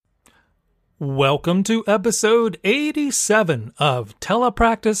Welcome to episode 87 of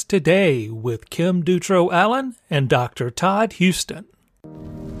Telepractice Today with Kim Dutro-Allen and Dr. Todd Houston.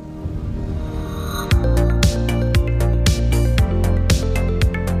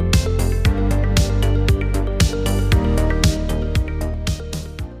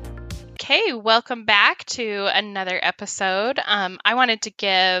 Okay, welcome back to another episode. I wanted to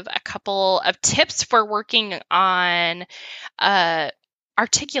give a couple of tips for working on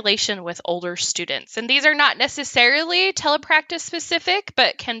articulation with older students. And these are not necessarily telepractice specific,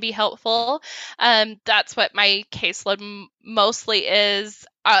 but can be helpful. That's what my caseload mostly is.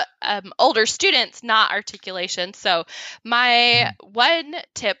 Older students, not articulation. So my one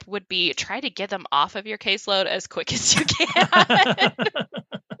tip would be try to get them off of your caseload as quick as you can.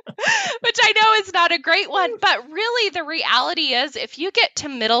 Which I know is not a great one, but really the reality is if you get to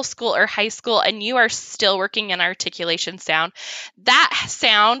middle school or high school and you are still working in articulation sound, that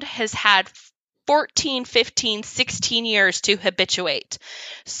sound has had 14, 15, 16 years to habituate.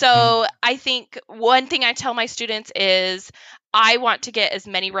 So I think one thing I tell my students is I want to get as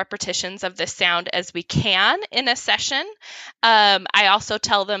many repetitions of this sound as we can in a session. I also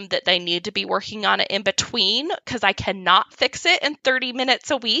tell them that they need to be working on it in between because I cannot fix it in 30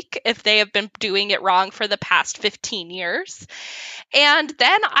 minutes a week if they have been doing it wrong for the past 15 years. And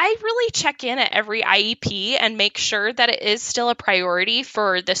then I really check in at every IEP and make sure that it is still a priority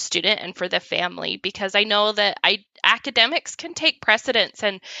for the student and for the family, because I know that academics can take precedence.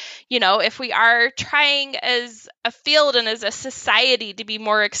 And, if we are trying as a field and as a society to be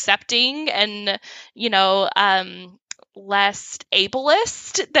more accepting and, less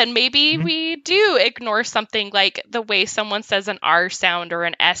ableist, then maybe we do ignore something like the way someone says an R sound or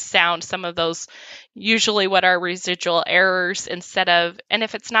an S sound, some of those usually what are residual errors and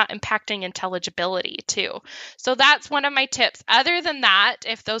if it's not impacting intelligibility too. So that's one of my tips. Other than that,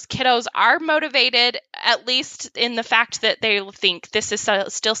 if those kiddos are motivated, at least in the fact that they think this is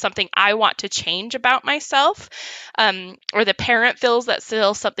still something I want to change about myself, or the parent feels that's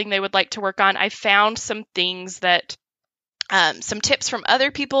still something they would like to work on, I found some things that some tips from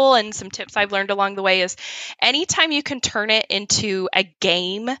other people and some tips I've learned along the way is anytime you can turn it into a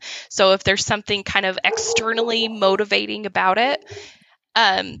game. So if there's something kind of externally motivating about it,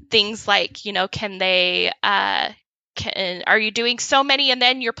 things like, are you doing so many and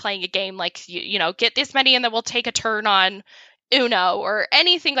then you're playing a game like, get this many and then we'll take a turn on Uno or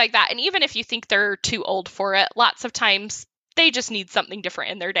anything like that. And even if you think they're too old for it, lots of times they just need something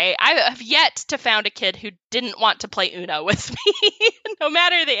different in their day. I have yet to found a kid who didn't want to play Uno with me, no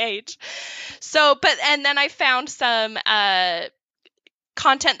matter the age. And then I found some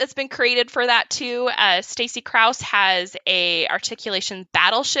content that's been created for that too. Stacy Krause has a articulation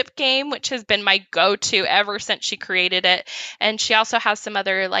battleship game, which has been my go-to ever since she created it. And she also has some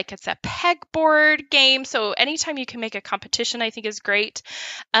other, it's a pegboard game. So anytime you can make a competition, I think is great.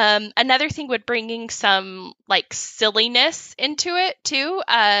 Another thing would bringing some silliness into it too,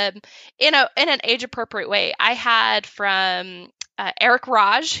 in an age-appropriate way. I had from Eric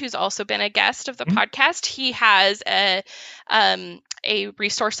Raj, who's also been a guest of the podcast. He has a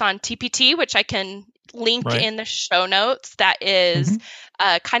resource on TPT, which I can link in the show notes, that is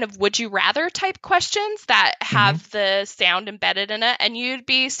kind of would you rather type questions that have the sound embedded in it. And you'd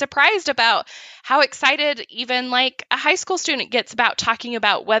be surprised about how excited even a high school student gets about talking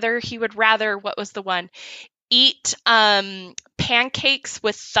about whether he would rather, what was the one, eat pancakes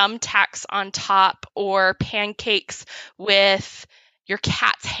with thumbtacks on top or pancakes with your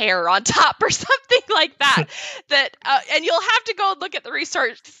cat's hair on top or something like that. And you'll have to go and look at the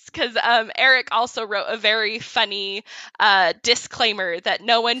research because Eric also wrote a very funny disclaimer that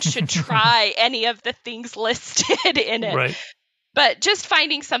no one should try any of the things listed in it. Right. But just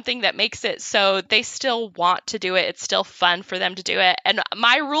finding something that makes it so they still want to do it. It's still fun for them to do it. And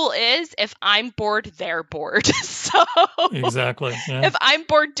my rule is if I'm bored, they're bored. So Exactly. Yeah. If I'm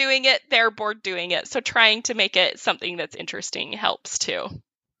bored doing it, they're bored doing it. So trying to make it something that's interesting helps too.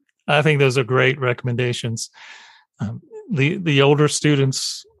 I think those are great recommendations. The older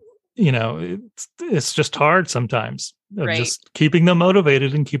students, it's just hard sometimes of just keeping them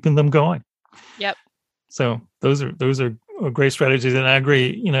motivated and keeping them going. Yep. So those are great strategies. And I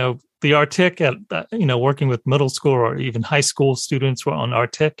agree, the Artic at, working with middle school or even high school students on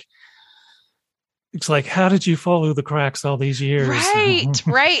Artic, it's like, how did you fall through the cracks all these years?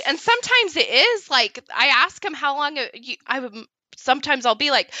 Right. And sometimes it is I ask them how long sometimes I'll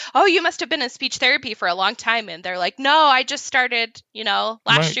be like, oh, you must have been in speech therapy for a long time. And they're like, no, I just started,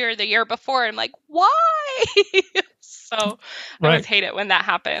 last year, the year before. I'm like, why? So I always hate it when that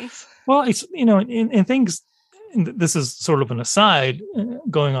happens. Well, it's, and things, this is sort of an aside,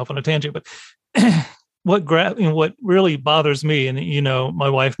 going off on a tangent, but what really bothers me, and my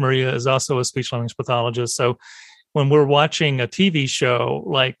wife Maria is also a speech language pathologist, so when we're watching a TV show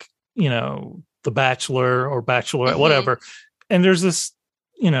like The Bachelor or Bachelorette, whatever, and there's this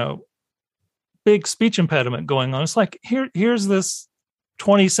big speech impediment going on, it's like here's this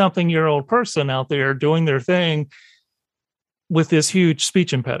 20-something-year-old person out there doing their thing with this huge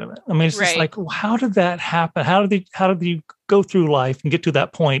speech impediment. I mean, it's just like, well, how did that happen? How did you go through life and get to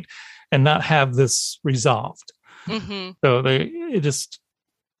that point and not have this resolved? Mm-hmm. So it just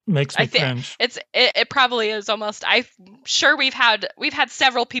makes me cringe. It probably is almost. I'm sure we've had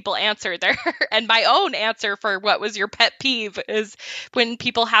several people answer there, and my own answer for what was your pet peeve is when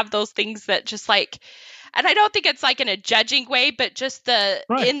people have those things that just like. And I don't think it's like in a judging way, but just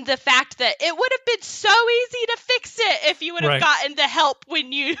in the fact that it would have been so easy to fix it if you would have gotten the help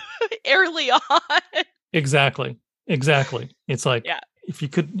when you early on. Exactly. It's like, if we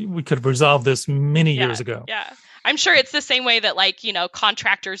could have resolved this many years ago. Yeah. I'm sure it's the same way that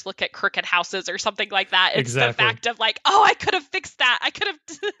contractors look at crooked houses or something like that. It's the fact of like, oh, I could have fixed that. I could have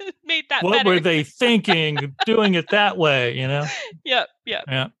made that better. What were they thinking doing it that way, Yep.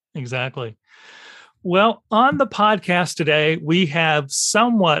 Yeah, exactly. Well, on the podcast today, we have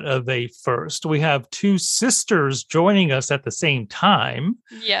somewhat of a first. We have two sisters joining us at the same time.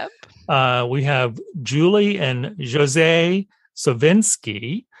 Yep. We have Julie and Jose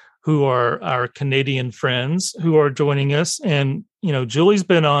Savinsky, who are our Canadian friends who are joining us. And, Julie's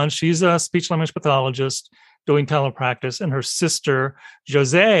been on. She's a speech language pathologist doing telepractice. And her sister,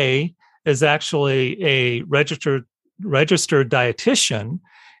 Jose, is actually a registered dietitian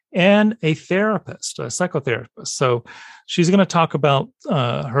and a therapist, a psychotherapist. So she's going to talk about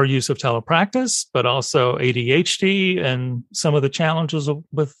her use of telepractice, but also ADHD and some of the challenges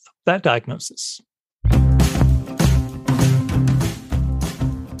with that diagnosis.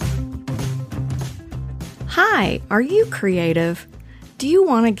 Hi, are you creative? Do you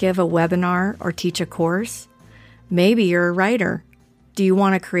want to give a webinar or teach a course? Maybe you're a writer. Do you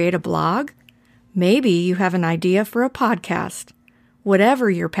want to create a blog? Maybe you have an idea for a podcast. Whatever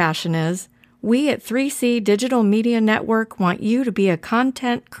your passion is, we at 3C Digital Media Network want you to be a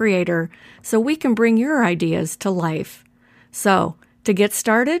content creator so we can bring your ideas to life. So, to get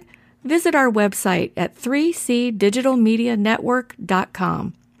started, visit our website at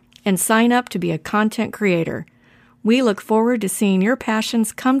 3cdigitalmedianetwork.com and sign up to be a content creator. We look forward to seeing your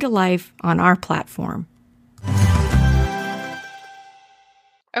passions come to life on our platform.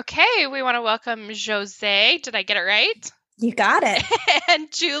 Okay, we want to welcome Jose. Did I get it right? You got it. And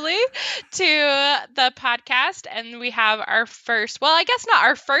Julie to the podcast. And we have our first, well, I guess not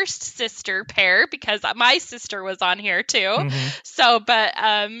our first sister pair because my sister was on here too. Mm-hmm. So, but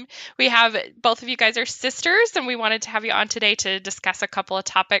we have both of you guys are sisters and we wanted to have you on today to discuss a couple of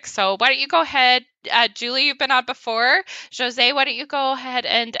topics. So why don't you go ahead, Julie, you've been on before. Jose, why don't you go ahead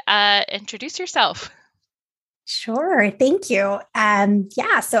and introduce yourself? Sure. Thank you. So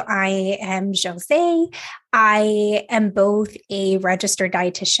I am Jose. I am both a registered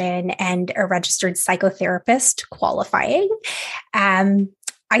dietitian and a registered psychotherapist qualifying. I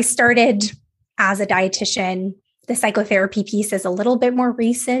started as a dietitian. The psychotherapy piece is a little bit more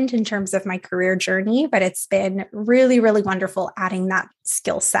recent in terms of my career journey, but it's been really, really wonderful adding that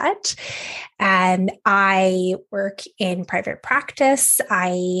skill set. And I work in private practice.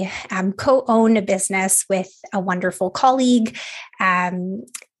 I co-own a business with a wonderful colleague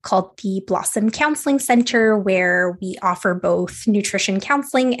called the Blossom Counseling Center, where we offer both nutrition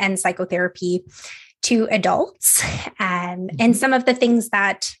counseling and psychotherapy to adults. And some of the things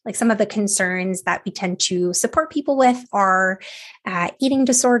that, like some of the concerns that we tend to support people with are eating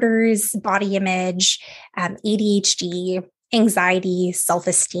disorders, body image, ADHD, anxiety,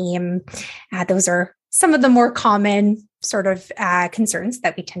 self-esteem. Those are some of the more common sort of concerns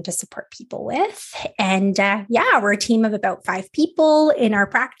that we tend to support people with. And we're a team of about 5 people in our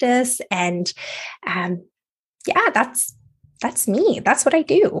practice. And that's me. That's what I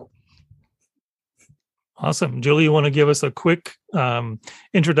do. Awesome. Julie, you want to give us a quick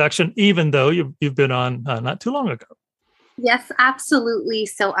introduction, even though you've been on not too long ago? Yes, absolutely.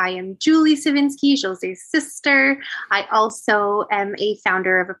 So I am Julie Savinsky, Jose's sister. I also am a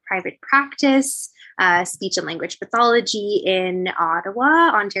founder of a private practice, speech and language pathology in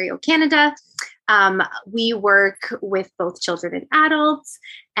Ottawa, Ontario, Canada. We work with both children and adults,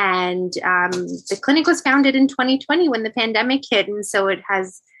 and the clinic was founded in 2020 when the pandemic hit, and so it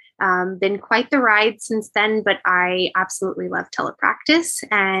has been quite the ride since then, but I absolutely love telepractice,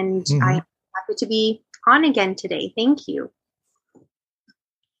 and I'm happy to be on again today. Thank you.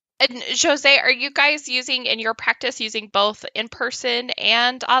 And Jose, are you guys using in your practice using both in person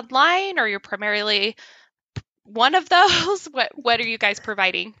and online, or you're primarily one of those? What are you guys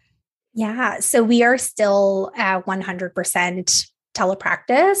providing? Yeah, so we are still at 100%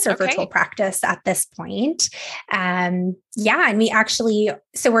 telepractice or Okay. virtual practice at this point. And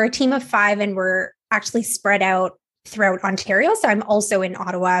we're a team of 5 and we're actually spread out throughout Ontario. So I'm also in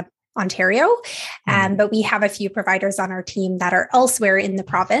Ottawa, Ontario, but we have a few providers on our team that are elsewhere in the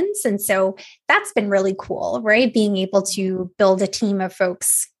province. And so that's been really cool, right? Being able to build a team of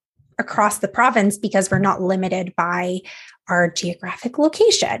folks across the province because we're not limited by our geographic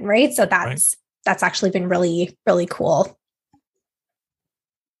location, right? So that's actually been really, really cool.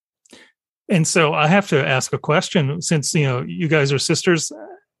 And so I have to ask a question, since you guys are sisters.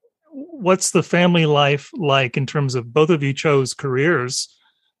 What's the family life like in terms of both of you chose careers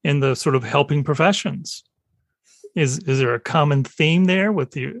in the sort of helping professions? Is there a common theme there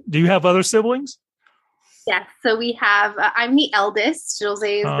with you? Do you have other siblings? Yes. So we have, I'm the eldest,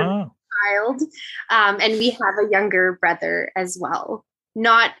 Jose is the child, and we have a younger brother as well,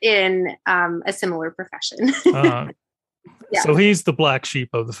 not in a similar profession. Yeah. So he's the black sheep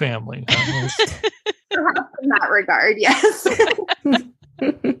of the family. Perhaps in that regard, yes.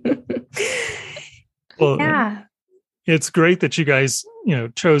 Well, yeah. It's great that you guys,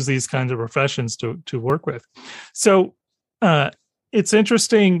 chose these kinds of professions to work with. So it's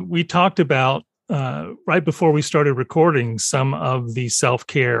interesting. We talked about right before we started recording some of the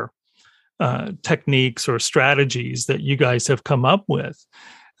self-care techniques or strategies that you guys have come up with.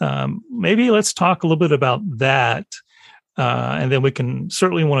 Maybe let's talk a little bit about that. And then we can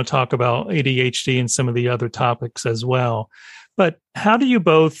certainly want to talk about ADHD and some of the other topics as well. But how do you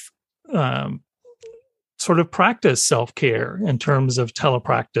both sort of practice self-care in terms of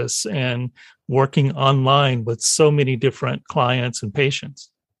telepractice and working online with so many different clients and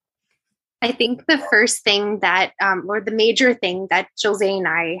patients? I think the first thing that, or the major thing that Jose and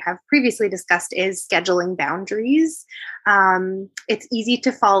I have previously discussed is scheduling boundaries. It's easy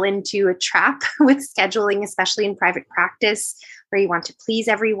to fall into a trap with scheduling, especially in private practice, where you want to please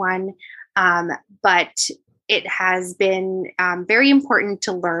everyone. But it has been very important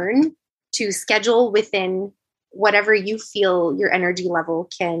to learn to schedule within whatever you feel your energy level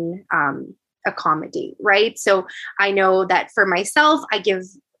can accommodate, right? So I know that for myself, I give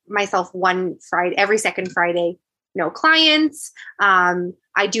myself one Friday, every second Friday, no clients.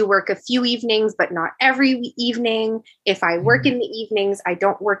 I do work a few evenings, but not every evening. If I work in the evenings, I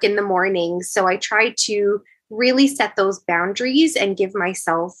don't work in the mornings. So I try to really set those boundaries and give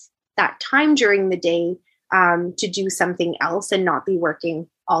myself that time during the day to do something else and not be working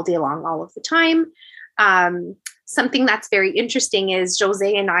all day long, all of the time. Something that's very interesting is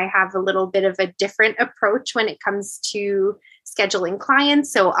Jose and I have a little bit of a different approach when it comes to scheduling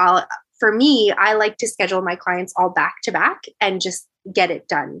clients. So for me, I like to schedule my clients all back to back and just get it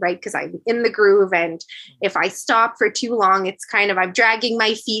done, right? Because I'm in the groove. And if I stop for too long, it's kind of, I'm dragging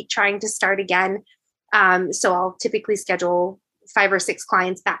my feet trying to start again. So I'll typically schedule 5 or 6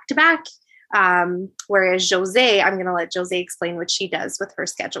 clients back to back. Whereas Jose, I'm going to let Jose explain what she does with her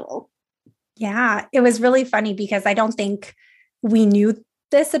schedule. Yeah, it was really funny because I don't think we knew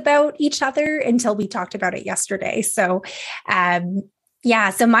this about each other until we talked about it yesterday. So,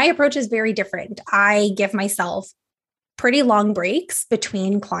 so my approach is very different. I give myself pretty long breaks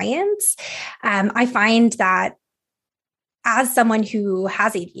between clients. I find that as someone who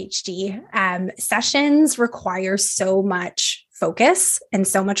has ADHD, sessions require so much focus and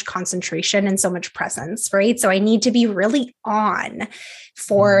so much concentration and so much presence, right? So I need to be really on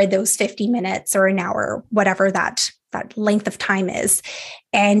for those 50 minutes or an hour, whatever that length of time is.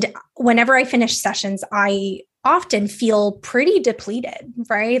 And whenever I finish sessions, I often feel pretty depleted,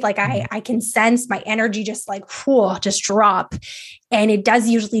 right? Like I can sense my energy just just drop. And it does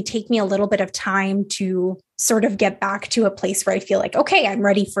usually take me a little bit of time to sort of get back to a place where I feel like, okay, I'm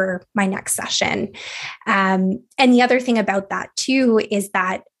ready for my next session. And the other thing about that too, is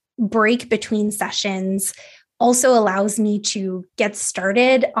that break between sessions also allows me to get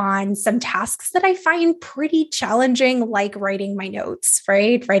started on some tasks that I find pretty challenging, like writing my notes,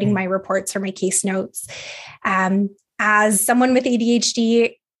 right? Writing my reports or my case notes. As someone with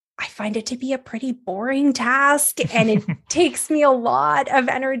ADHD, I find it to be a pretty boring task, and it takes me a lot of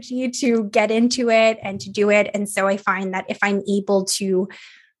energy to get into it and to do it. And so I find that if I'm able to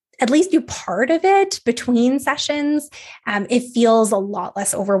at least do part of it between sessions, it feels a lot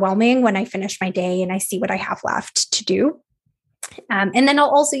less overwhelming when I finish my day and I see what I have left to do. And then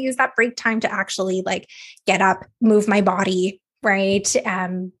I'll also use that break time to actually get up, move my body, right?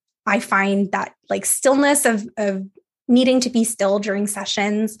 I find that stillness of needing to be still during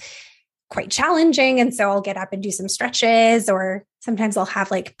sessions quite challenging. And so I'll get up and do some stretches, or sometimes I'll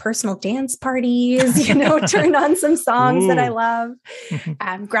have like personal dance parties, turn on some songs that I love,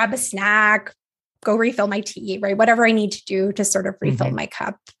 grab a snack, go refill my tea, right? Whatever I need to do to sort of refill my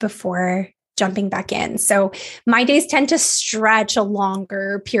cup before jumping back in. So my days tend to stretch a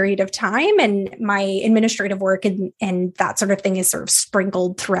longer period of time, and my administrative work and that sort of thing is sort of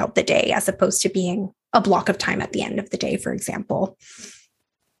sprinkled throughout the day, as opposed to being a block of time at the end of the day, for example.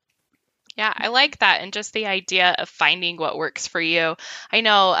 Yeah, I like that. And just the idea of finding what works for you. I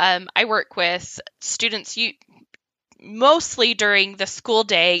know I work with students mostly during the school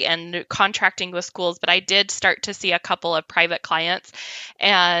day and contracting with schools, but I did start to see a couple of private clients.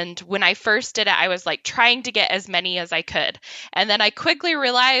 And when I first did it, I was like trying to get as many as I could. And then I quickly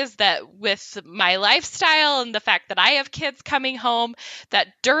realized that with my lifestyle and the fact that I have kids coming home, that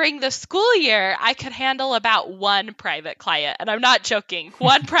during the school year, I could handle about one private client. And I'm not joking.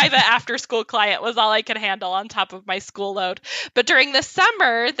 One private after school client was all I could handle on top of my school load. But during the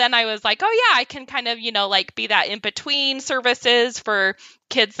summer, then I was like, oh yeah, I can kind of, like be that in between services for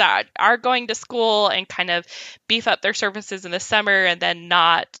kids that are going to school and kind of beef up their services in the summer and then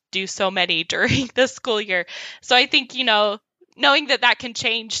not do so many during the school year. So I think, knowing that can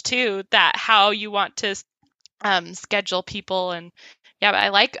change too, that how you want to schedule people. And yeah, I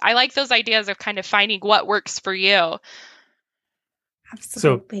like those ideas of kind of finding what works for you.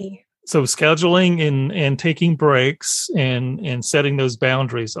 Absolutely. So scheduling and taking breaks and setting those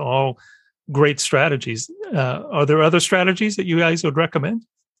boundaries, all great strategies. Are there other strategies that you guys would recommend?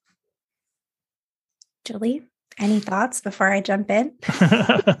 Julie, any thoughts before I jump in?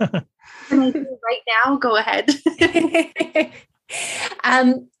 Right now, go ahead.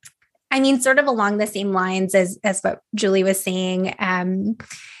 Sort of along the same lines as what Julie was saying.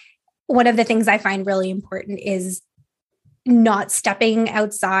 One of the things I find really important is not stepping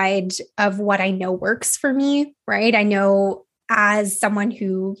outside of what I know works for me, right? I know, as someone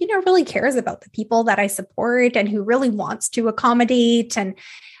who, really cares about the people that I support and who really wants to accommodate. And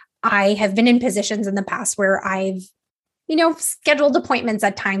I have been in positions in the past where I've, scheduled appointments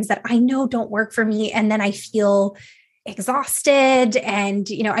at times that I know don't work for me. And then I feel exhausted and,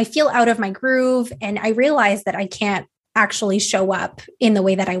 I feel out of my groove. And I realize that I can't actually show up in the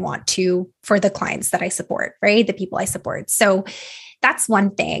way that I want to for the clients that I support, right? The people I support. So that's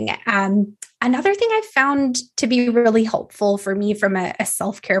one thing. Another thing I've found to be really helpful for me from a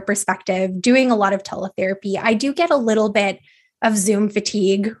self-care perspective, doing a lot of teletherapy, I do get a little bit of Zoom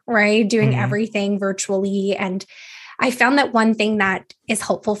fatigue, right? Doing everything virtually. And I found that one thing that is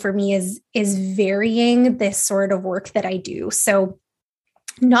helpful for me is varying this sort of work that I do. So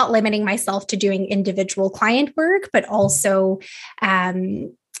not limiting myself to doing individual client work, but also,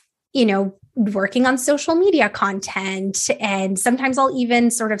 working on social media content. And sometimes I'll even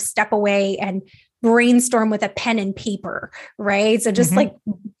sort of step away and brainstorm with a pen and paper, right? So just like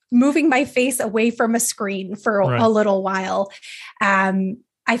moving my face away from a screen for a little while.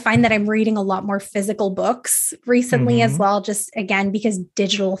 I find that I'm reading a lot more physical books recently as well, just again, because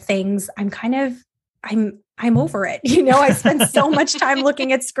digital things, I'm over it. I spend so much time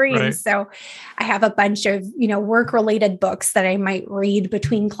looking at screens. Right. So I have a bunch of, work-related books that I might read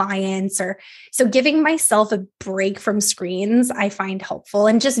between clients so giving myself a break from screens, I find helpful,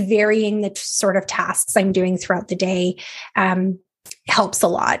 and just varying the sort of tasks I'm doing throughout the day helps a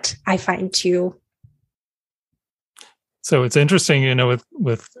lot, I find too. So it's interesting,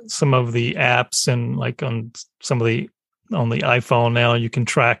 with some of the apps and like on the iPhone now, you can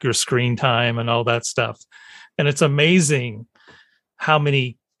track your screen time and all that stuff. And it's amazing how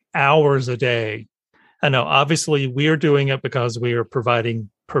many hours a day. I know, obviously, we are doing it because we are providing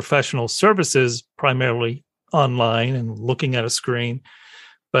professional services primarily online and looking at a screen.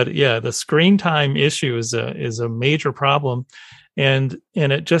 But yeah, the screen time issue is a major problem. And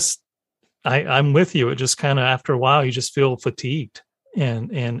it just, I'm with you. It just kind of, after a while, you just feel fatigued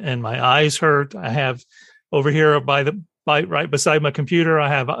and my eyes hurt. I have over here right beside my computer, I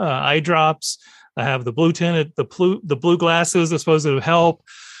have eye drops. I have the blue tinted, the blue glasses that are supposed to help.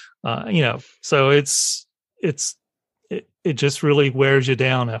 So it just really wears you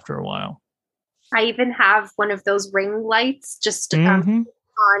down after a while. I even have one of those ring lights just on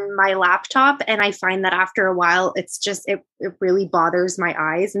my laptop, and I find that after a while, it's just it really bothers my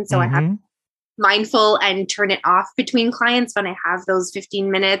eyes, and so I have to be mindful and turn it off between clients when I have those 15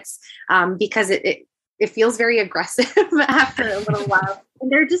 minutes because it feels very aggressive after a little while.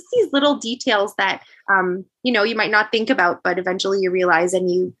 And there are just these little details that, you might not think about, but eventually you realize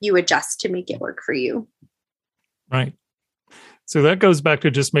and you adjust to make it work for you. Right. So that goes back to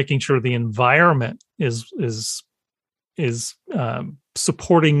just making sure the environment is is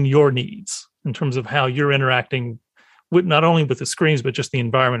supporting your needs in terms of how you're interacting with not only with the screens, but just the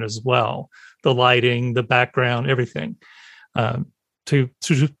environment as well, the lighting, the background, everything, to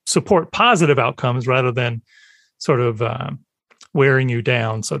support positive outcomes rather than sort of wearing you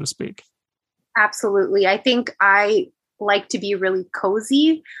down, so to speak. Absolutely. I think I like to be really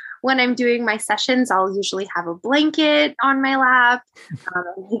cozy when I'm doing my sessions. I'll usually have a blanket on my lap,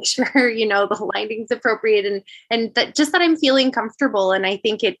 make sure, the lighting's appropriate and that just that I'm feeling comfortable. And I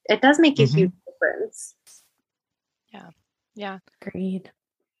think it does make a huge difference. Yeah. Agreed.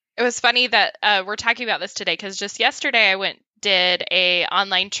 It was funny that we're talking about this today because just yesterday I did a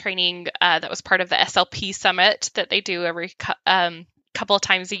online training that was part of the SLP summit that they do every couple of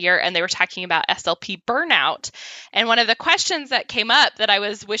times a year, and they were talking about SLP burnout. And one of the questions that came up that I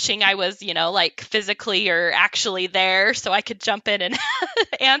was wishing I was, like physically or actually there so I could jump in and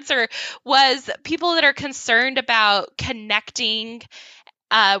answer was people that are concerned about connecting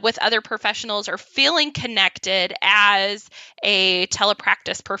with other professionals or feeling connected as a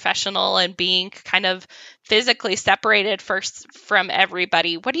telepractice professional and being kind of physically separated first from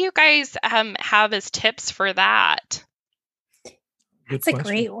everybody. What do you guys have as tips for that? That's a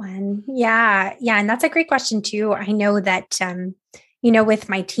great one. Yeah. And that's a great question too. I know that, with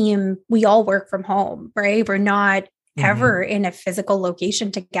my team, we all work from home, right? We're not ever in a physical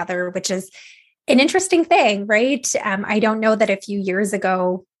location together, which is an interesting thing, right? I don't know that a few years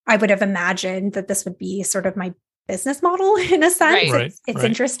ago, I would have imagined that this would be sort of my business model in a sense. Right. It's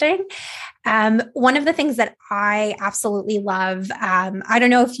interesting. One of the things that I absolutely love, I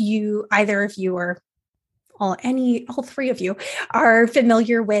don't know if either of you or all three of you are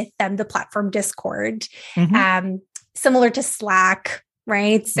familiar with the platform Discord, similar to Slack,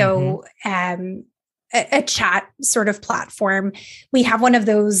 right? So a chat sort of platform. We have one of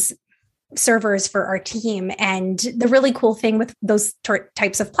those servers for our team. And the really cool thing with those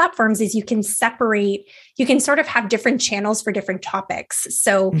types of platforms is you can sort of have different channels for different topics.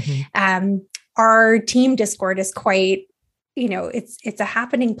 So our team Discord is quite, it's a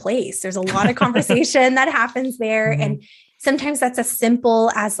happening place. There's a lot of conversation that happens there. And sometimes that's as simple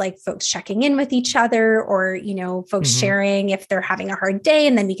as like folks checking in with each other or, folks sharing if they're having a hard day,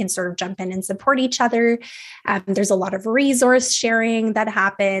 and then we can sort of jump in and support each other. There's a lot of resource sharing that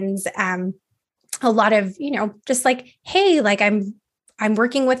happens. A lot of, just like, hey, like I'm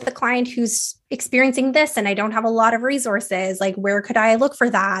working with the client who's experiencing this and I don't have a lot of resources. Like, where could I look for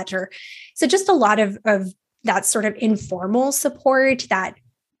that? Or so just a lot of that sort of informal support that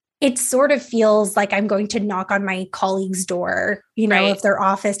it sort of feels like I'm going to knock on my colleague's door, of their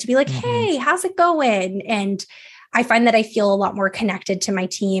office to be like, hey, how's it going? And I find that I feel a lot more connected to my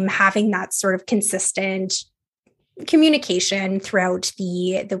team, having that sort of consistent communication throughout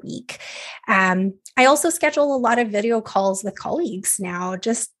the week. I also schedule a lot of video calls with colleagues now,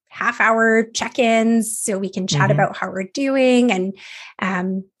 just half-hour check-ins so we can chat about how we're doing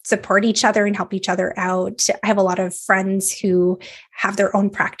and support each other and help each other out. I have a lot of friends who have their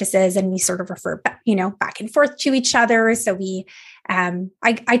own practices and we sort of refer back and forth to each other. So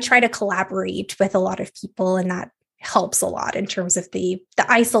I try to collaborate with a lot of people, and that helps a lot in terms of the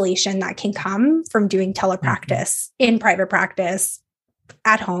isolation that can come from doing telepractice in private practice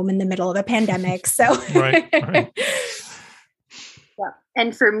at home in the middle of a pandemic. So, right. Yeah.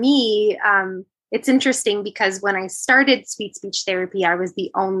 And for me, it's interesting because when I started Sweet Speech Therapy, I was the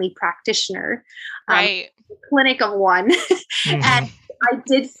only practitioner, clinic of one. And I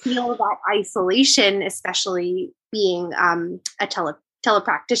did feel that isolation, especially being a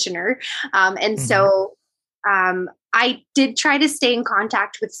telepractitioner. So I did try to stay in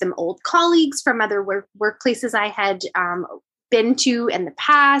contact with some old colleagues from other workplaces I had been to in the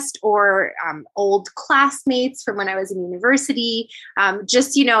past, or old classmates from when I was in university,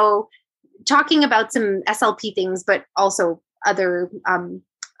 just, talking about some SLP things, but also other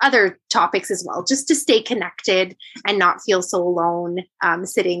topics as well, just to stay connected and not feel so alone,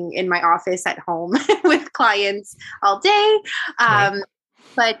 sitting in my office at home with clients all day.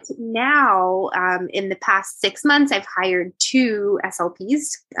 But now, in the past 6 months, I've hired 2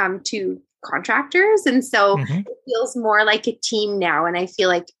 SLPs, 2 contractors. And so it feels more like a team now. And I feel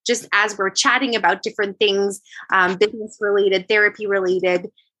like just as we're chatting about different things, business related, therapy related,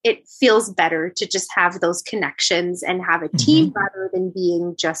 it feels better to just have those connections and have a team rather than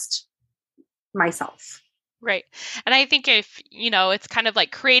being just myself. Right. And I think if, it's kind of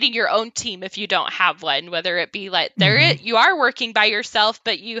like creating your own team if you don't have one, whether it be like you are working by yourself,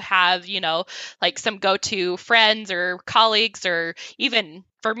 but you have, like some go-to friends or colleagues or even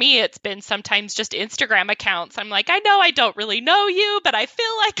for me, it's been sometimes just Instagram accounts. I'm like, I know I don't really know you, but I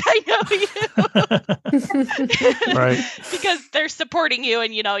feel like I know you. Right. Because they're supporting you,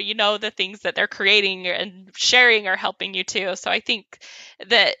 and you know the things that they're creating and sharing are helping you too. So I think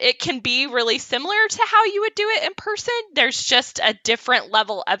that it can be really similar to how you would do it in person. There's just a different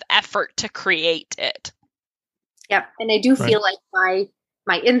level of effort to create it. Yep. And I do feel like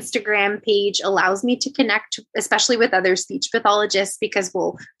my Instagram page allows me to connect, especially with other speech pathologists, because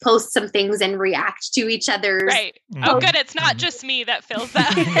we'll post some things and react to each other's. Right. Oh, good. It's not just me that feels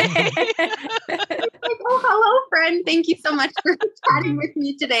that way. Like, oh, hello, friend. Thank you so much for chatting with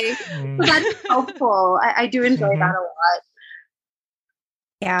me today. So that's helpful. I do enjoy that a lot.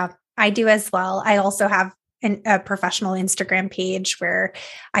 Yeah, I do as well. I also have a professional Instagram page where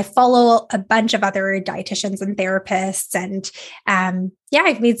I follow a bunch of other dietitians and therapists. And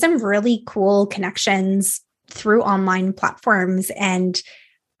I've made some really cool connections through online platforms. And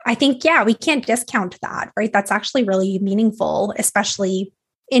I think, we can't discount that, right? That's actually really meaningful, especially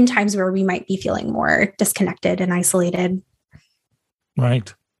in times where we might be feeling more disconnected and isolated.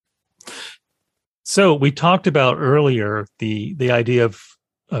 Right. So we talked about earlier the idea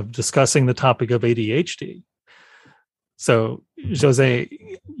of discussing the topic of ADHD. So, Jose,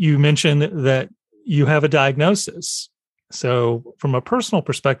 you mentioned that you have a diagnosis. So from a personal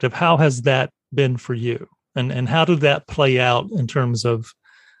perspective, how has that been for you? And how did that play out in terms of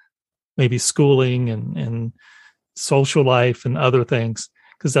maybe schooling and social life and other things?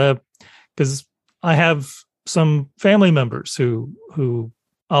 Because I have some family members who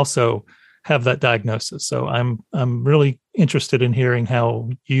also have that diagnosis. So I'm really interested in hearing how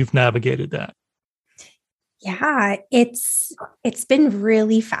you've navigated that. Yeah, it's been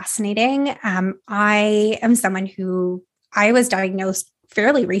really fascinating. I am someone who I was diagnosed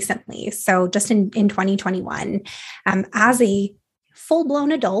fairly recently. So just in 2021, as a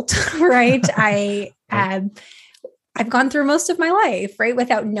full-blown adult, right? I've gone through most of my life, right,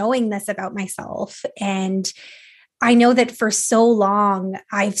 without knowing this about myself. And I know that for so long,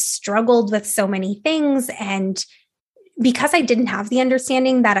 I've struggled with so many things. And because I didn't have the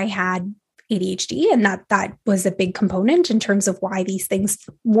understanding that I had ADHD, and that was a big component in terms of why these things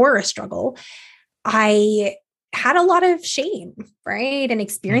were a struggle, I had a lot of shame, right? And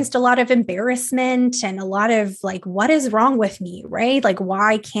experienced a lot of embarrassment and a lot of like, what is wrong with me, right? Like,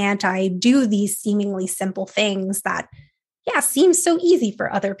 why can't I do these seemingly simple things that, seem so easy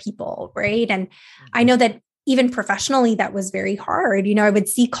for other people, right? And I know that even professionally, that was very hard. I would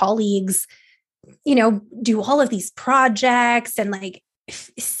see colleagues, do all of these projects and like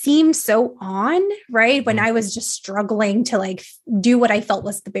seem so on, right? When I was just struggling to like do what I felt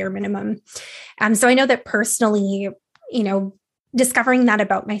was the bare minimum. So I know that personally, discovering that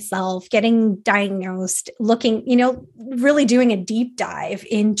about myself, getting diagnosed, looking, really doing a deep dive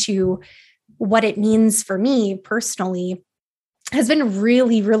into what it means for me personally has been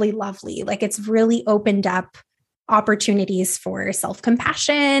really, really lovely. Like it's really opened up opportunities for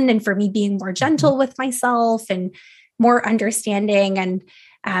self-compassion and for me being more gentle with myself and more understanding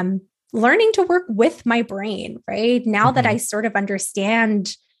and learning to work with my brain, right? Now that I sort of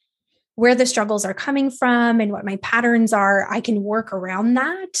understand where the struggles are coming from and what my patterns are, I can work around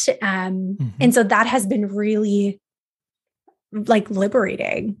that. And so that has been really like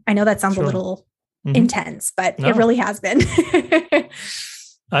liberating. I know that sounds a little intense, but it really has been.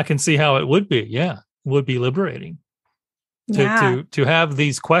 I can see how it would be. Yeah. It would be liberating to have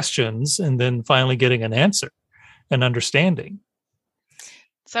these questions and then finally getting an answer and understanding.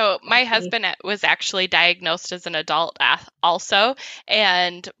 So my husband was actually diagnosed as an adult also.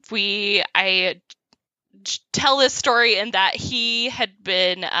 And I tell this story in that he had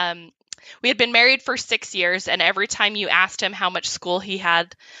been, we had been married for 6 years. And every time you asked him how much school he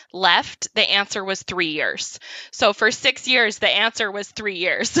had left, the answer was 3 years. So for 6 years, the answer was 3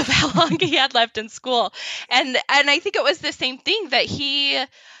 years of how long he had left in school. And I think it was the same thing that he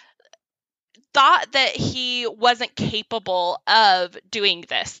thought that he wasn't capable of doing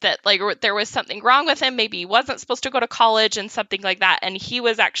this, that like there was something wrong with him. Maybe he wasn't supposed to go to college and something like that. And he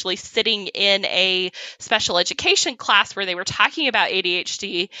was actually sitting in a special education class where they were talking about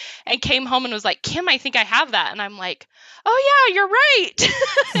ADHD and came home and was like, Kim, I think I have that. And I'm like, oh yeah, you're right.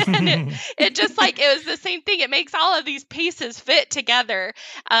 And it just like, it was the same thing. It makes all of these pieces fit together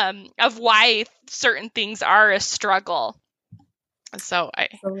of why certain things are a struggle. So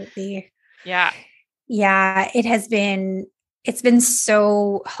Absolutely. Yeah. It's been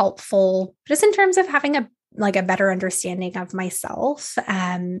so helpful just in terms of having a better understanding of myself.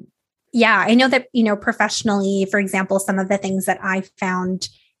 I know that, professionally, for example, some of the things that I found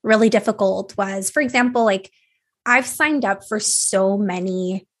really difficult was, for example, like I've signed up for so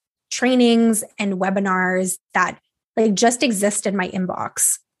many trainings and webinars that like just exist in my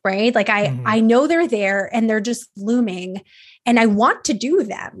inbox, right? Like I know they're there and they're just looming and I want to do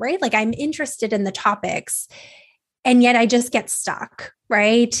them, right? Like I'm interested in the topics and yet I just get stuck,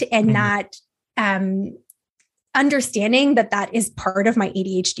 right? And not understanding that that is part of my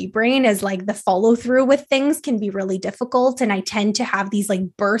ADHD brain is like the follow through with things can be really difficult. And I tend to have these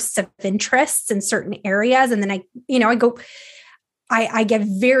like bursts of interests in certain areas. And then I get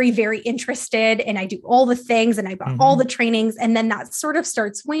very, very interested and I do all the things and I bought all the trainings and then that sort of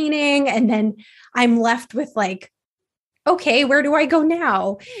starts waning. And then I'm left with like, okay, where do I go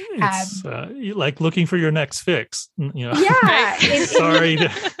now? It's like looking for your next fix, you know? Yeah. Sorry.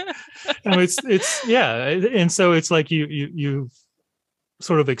 It's yeah. And so it's like you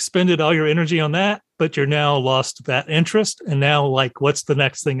sort of expended all your energy on that, but you're now lost that interest. And now like, what's the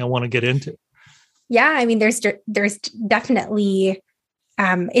next thing I want to get into? Yeah. I mean, there's definitely,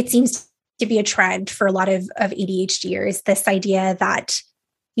 it seems to be a trend for a lot of ADHDers, this idea that,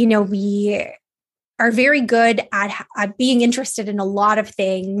 you know, we are very good at being interested in a lot of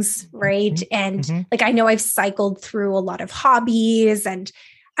things, right? And like, I know I've cycled through a lot of hobbies and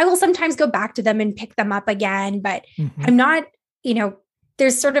I will sometimes go back to them and pick them up again, but I'm not, you know,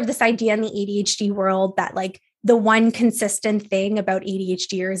 there's sort of this idea in the ADHD world that like the one consistent thing about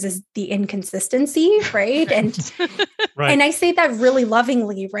ADHDers is the inconsistency, right? And and I say that really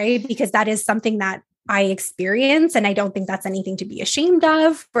lovingly, right? Because that is something that I experience and I don't think that's anything to be ashamed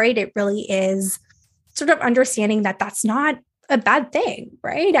of, right? It really is sort of understanding that that's not a bad thing,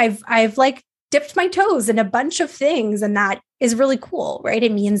 right? I've like dipped my toes in a bunch of things and that is really cool, right?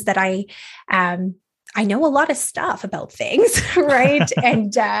 It means that I know a lot of stuff about things, right?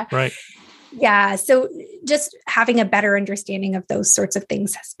 And yeah, so just having a better understanding of those sorts of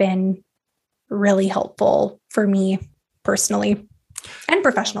things has been really helpful for me personally and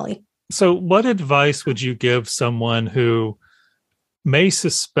professionally. So what advice would you give someone who may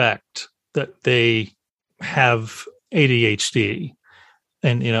suspect that they have ADHD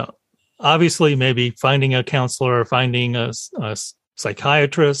and, you know, obviously maybe finding a counselor or finding a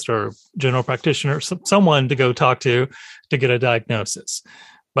psychiatrist or general practitioner, someone to go talk to get a diagnosis.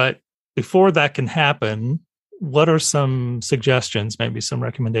 But before that can happen, what are some suggestions, maybe some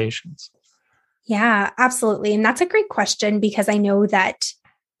recommendations? Yeah, absolutely. And that's a great question because I know that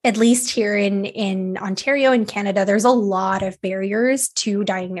at least here in Ontario and Canada, there's a lot of barriers to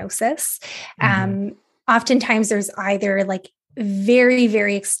diagnosis. Oftentimes there's either like very,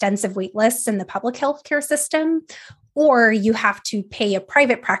 very extensive wait lists in the public healthcare system, or you have to pay a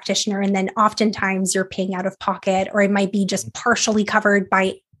private practitioner. And then oftentimes you're paying out of pocket, or it might be just partially covered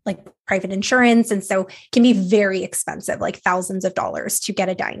by like private insurance. And so it can be very expensive, like thousands of dollars to get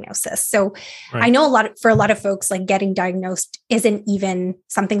a diagnosis. So I know for a lot of folks, like getting diagnosed isn't even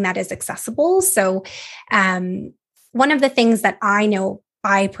something that is accessible. So one of the things that I know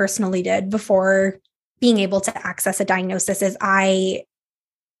I personally did before being able to access a diagnosis is I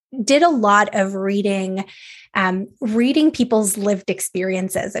did a lot of reading people's lived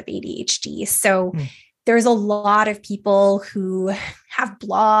experiences of ADHD. So there's a lot of people who have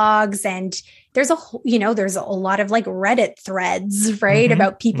blogs and there's a lot of like Reddit threads, right?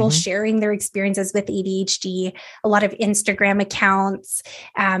 About people sharing their experiences with ADHD, a lot of Instagram accounts,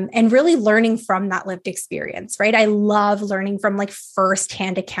 and really learning from that lived experience, right? I love learning from like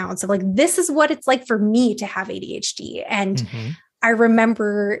firsthand accounts of like, this is what it's like for me to have ADHD. And I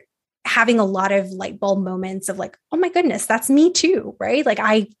remember having a lot of light bulb moments of like, oh my goodness, that's me too, right? Like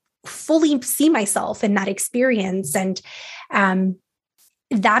I fully see myself in that experience. And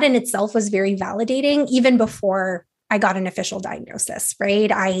that in itself was very validating, even before I got an official diagnosis, right?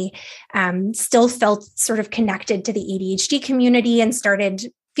 I still felt sort of connected to the ADHD community and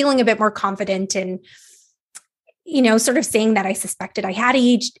started feeling a bit more confident in, you know, sort of saying that I suspected I had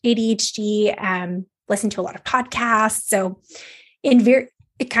ADHD, listened to a lot of podcasts. So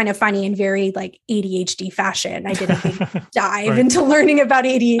kind of funny in very like ADHD fashion, I did a big dive into learning about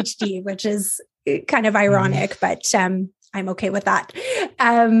ADHD, which is kind of ironic, but I'm okay with that.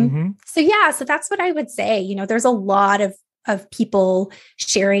 So that's what I would say. You know, there's a lot of people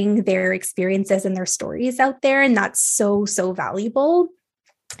sharing their experiences and their stories out there, and that's so, so valuable.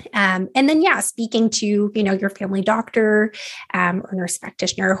 And then, speaking to, you know, your family doctor or nurse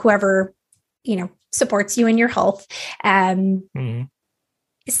practitioner, whoever, you know, supports you in your health.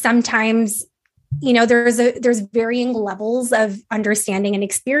 Sometimes, you know, there's varying levels of understanding and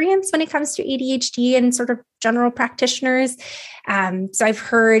experience when it comes to ADHD and sort of general practitioners. So I've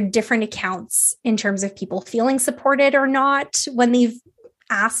heard different accounts in terms of people feeling supported or not when they've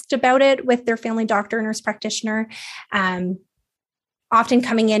asked about it with their family doctor or nurse practitioner, often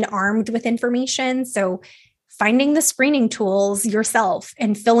coming in armed with information. So finding the screening tools yourself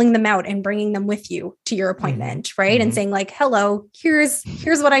and filling them out and bringing them with you to your appointment, right? And saying like, hello, here's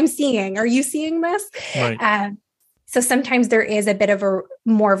what I'm seeing. Are you seeing this? Right. So sometimes there is a bit of a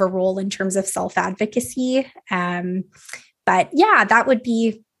more of a role in terms of self-advocacy. But yeah,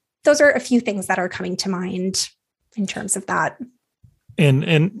 those are a few things that are coming to mind in terms of that. And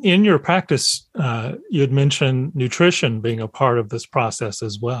in your practice, you had mentioned nutrition being a part of this process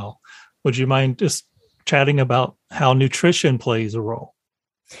as well. Would you mind just chatting about how nutrition plays a role?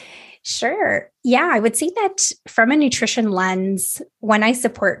 Sure. Yeah, I would say that from a nutrition lens, when I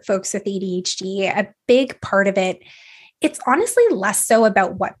support folks with ADHD, a big part of it, it's honestly less so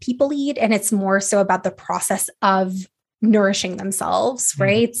about what people eat, and it's more so about the process of nourishing themselves,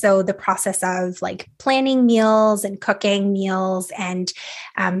 right? So the process of like planning meals and cooking meals and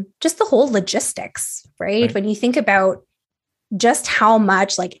just the whole logistics, right? When you think about just how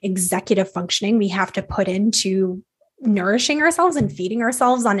much like executive functioning we have to put into nourishing ourselves and feeding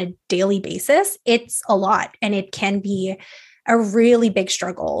ourselves on a daily basis, it's a lot. And it can be a really big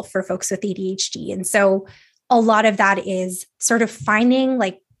struggle for folks with ADHD. And so a lot of that is sort of finding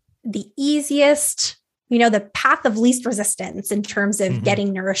like the easiest, the path of least resistance in terms of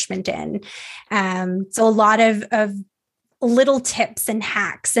getting nourishment in. So a lot of little tips and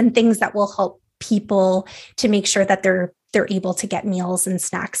hacks and things that will help people to make sure that they're able to get meals and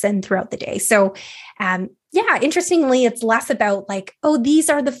snacks in throughout the day. So, interestingly, it's less about like, oh, these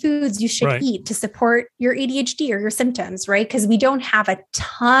are the foods you should eat to support your ADHD or your symptoms, right? Because we don't have a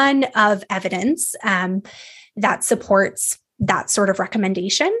ton of evidence that supports that sort of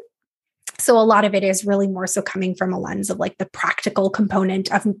recommendation. So a lot of it is really more so coming from a lens of like the practical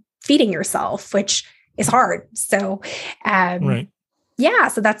component of feeding yourself, which is hard. So,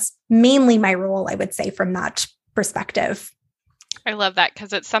 so that's mainly my role, I would say, from that perspective. I love that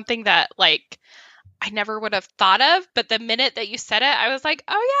because it's something that like I never would have thought of, but the minute that you said it, I was like,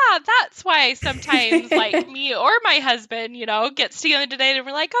 oh yeah, that's why sometimes like me or my husband, gets together today and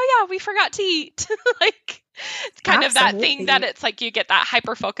we're like, oh yeah, we forgot to eat. Like it's kind of that thing that it's like you get that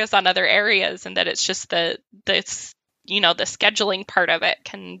hyper focus on other areas, and that it's just the scheduling part of it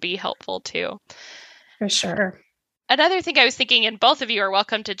can be helpful too. For sure. Another thing I was thinking, and both of you are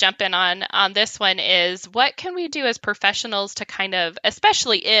welcome to jump in on this one, is what can we do as professionals to kind of,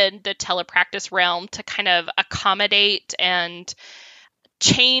 especially in the telepractice realm, to kind of accommodate and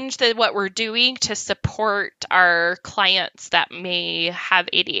change what we're doing to support our clients that may have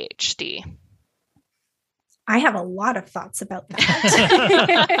ADHD? I have a lot of thoughts about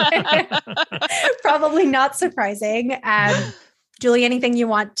that. Probably not surprising. Julie, anything you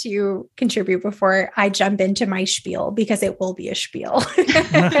want to contribute before I jump into my spiel, because it will be a spiel?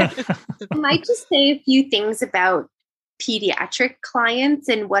 I might just say a few things about pediatric clients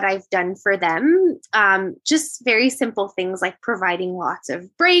and what I've done for them. Just very simple things like providing lots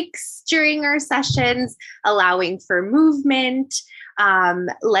of breaks during our sessions, allowing for movement,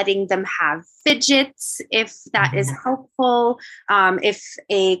 letting them have fidgets if that is helpful. If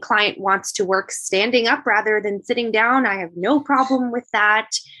a client wants to work standing up rather than sitting down, I have no problem with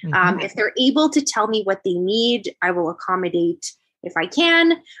that. If they're able to tell me what they need, I will accommodate if I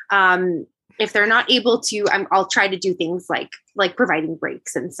can. If they're not able to, I'll try to do things like providing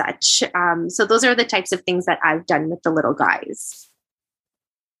breaks and such. So those are the types of things that I've done with the little guys.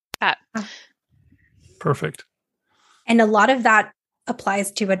 Perfect. And a lot of that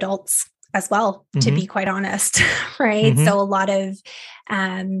applies to adults as well, to be quite honest, right? So a lot of,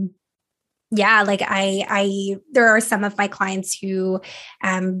 there are some of my clients who,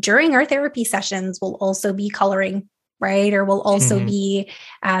 during our therapy sessions will also be coloring, right? Or will also be,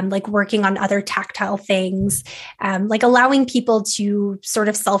 like working on other tactile things, like allowing people to sort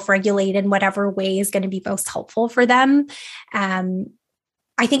of self-regulate in whatever way is going to be most helpful for them.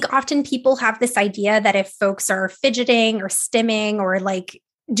 I think often people have this idea that if folks are fidgeting or stimming or like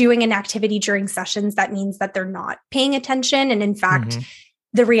doing an activity during sessions, that means that they're not paying attention. And in fact,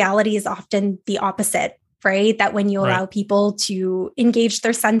 the reality is often the opposite, right? That when you allow people to engage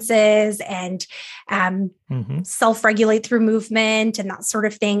their senses and self-regulate through movement and that sort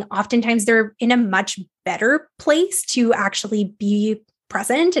of thing, oftentimes they're in a much better place to actually be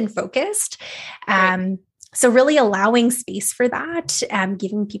present and focused. So really allowing space for that,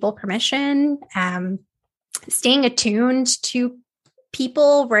 giving people permission, staying attuned to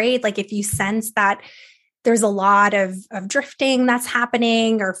people, right? Like if you sense that there's a lot of drifting that's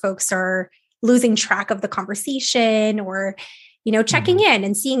happening, or folks are losing track of the conversation, or, checking in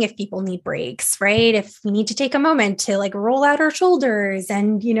and seeing if people need breaks, right? If we need to take a moment to like roll out our shoulders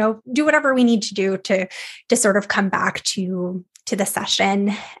and, do whatever we need to do to sort of come back to the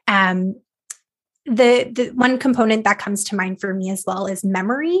session. The one component that comes to mind for me as well is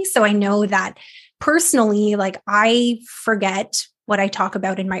memory. So I know that personally, like I forget what I talk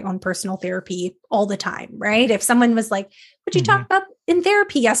about in my own personal therapy all the time, right? If someone was like, what'd you talk about in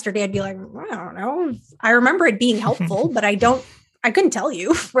therapy yesterday? I'd be like, I don't know. I remember it being helpful, but I couldn't tell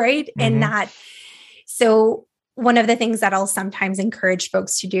you, right? And so one of the things that I'll sometimes encourage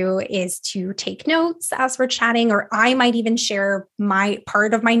folks to do is to take notes as we're chatting, or I might even share my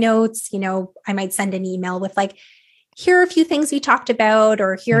part of my notes. I might send an email with like, here are a few things we talked about,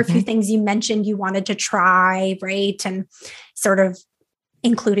 or here are a few things you mentioned you wanted to try, right? And sort of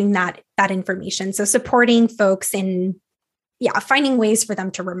including that information. So supporting folks in, finding ways for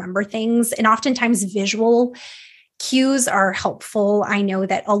them to remember things. And oftentimes visual cues are helpful. I know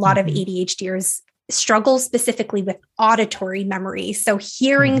that a lot of ADHDers struggle specifically with auditory memory. So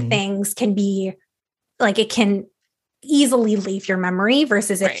hearing things can be like, it can easily leave your memory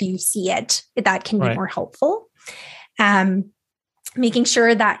versus if you see it, that can be more helpful. Making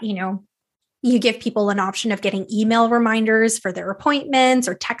sure that, you give people an option of getting email reminders for their appointments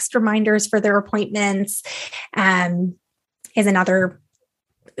or text reminders for their appointments, is another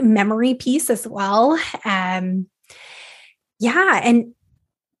memory piece as well. And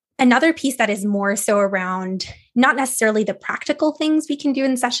another piece that is more so around not necessarily the practical things we can do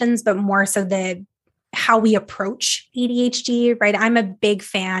in sessions, but more so how we approach ADHD, right? I'm a big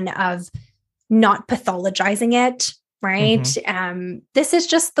fan of not pathologizing it, right? This is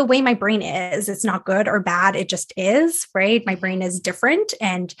just the way my brain is. It's not good or bad. It just is, right? My brain is different.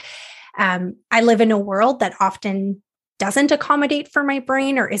 And I live in a world that often doesn't accommodate for my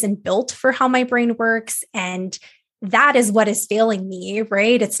brain or isn't built for how my brain works. And that is what is failing me,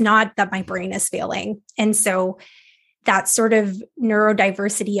 right? It's not that my brain is failing. And so that sort of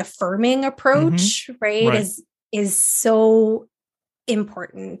neurodiversity affirming approach, right, is so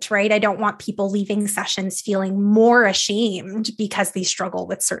important, right? I don't want people leaving sessions feeling more ashamed because they struggle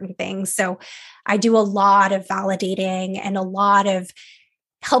with certain things. So I do a lot of validating and a lot of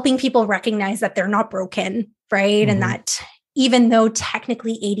helping people recognize that they're not broken, right? And that even though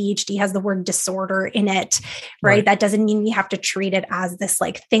technically ADHD has the word disorder in it, right? That doesn't mean we have to treat it as this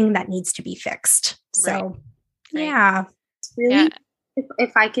like thing that needs to be fixed. So really,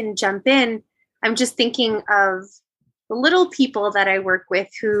 if I can jump in, I'm just thinking of the little people that I work with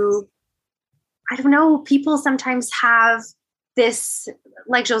who, I don't know, people sometimes have this,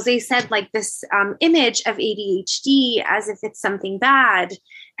 like Jose said, like this image of ADHD as if it's something bad.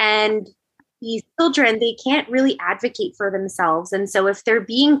 And these children, they can't really advocate for themselves. And so if they're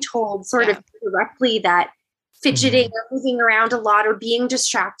being told sort of directly that fidgeting or moving around a lot or being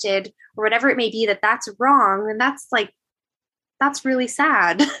distracted or whatever it may be, that's wrong, then that's really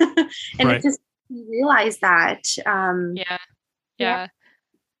sad. And it just, you realize that.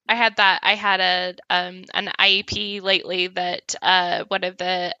 I had an IEP lately that one of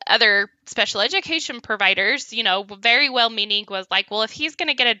the other special education providers, very well-meaning, was like, well, if he's going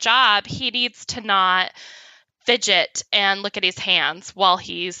to get a job, he needs to not fidget and look at his hands while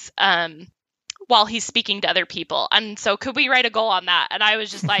he's speaking to other people. And so could we write a goal on that? And I was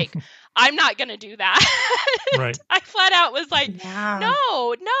just like, I'm not going to do that. Right. I flat out was like,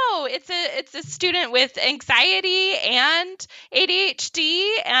 no, it's a student with anxiety and ADHD,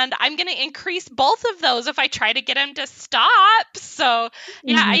 and I'm going to increase both of those if I try to get him to stop. So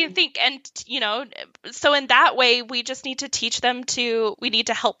I think, and so in that way, we just need to teach them we need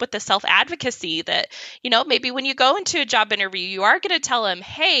to help with the self-advocacy that, maybe when you go into a job interview, you are going to tell them,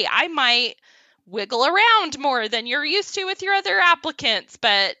 hey, I might wiggle around more than you're used to with your other applicants,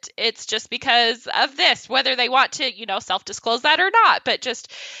 but it's just because of this, whether they want to, self-disclose that or not, but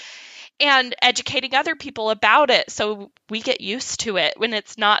and educating other people about it so we get used to it when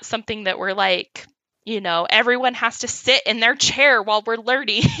it's not something that we're like, everyone has to sit in their chair while we're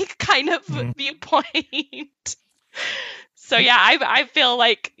learning kind of viewpoint. So I feel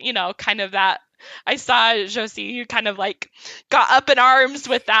like, kind of that. I saw Josie, you kind of like got up in arms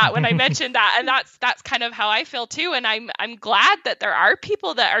with that when I mentioned that. And that's kind of how I feel too. And I'm glad that there are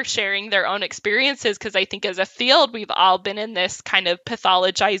people that are sharing their own experiences, because I think as a field, we've all been in this kind of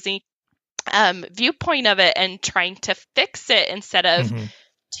pathologizing viewpoint of it and trying to fix it instead of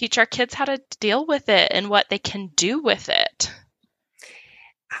teach our kids how to deal with it and what they can do with it.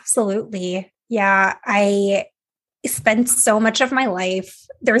 Absolutely. Yeah. spent so much of my life,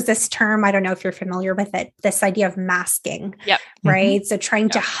 there's this term, I don't know if you're familiar with it, this idea of masking, Yep. right? So trying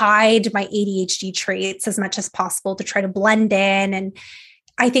to hide my ADHD traits as much as possible to try to blend in. And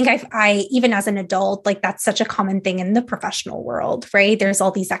I think I even as an adult, like that's such a common thing in the professional world, right? There's all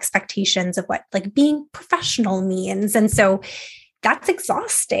these expectations of what like being professional means. And so that's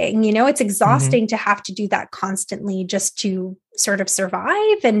exhausting, it's exhausting to have to do that constantly just to sort of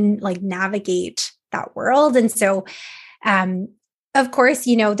survive and like navigate that world. And so, of course,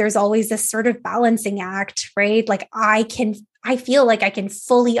 there's always this sort of balancing act, right? Like I feel like I can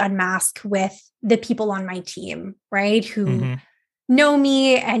fully unmask with the people on my team, right? Who know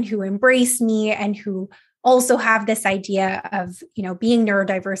me and who embrace me and who also have this idea of, being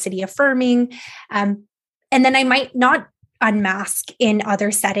neurodiversity affirming. And then I might not unmask in other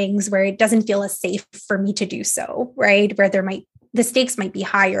settings where it doesn't feel as safe for me to do so, right? Where the stakes might be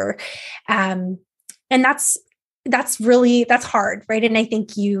higher. And that's hard, right? And I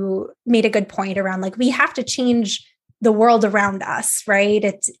think you made a good point around like, we have to change the world around us,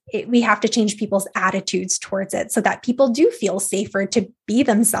 right? We have to change people's attitudes towards it so that people do feel safer to be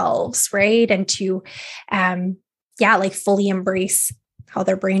themselves, right? And to, like fully embrace how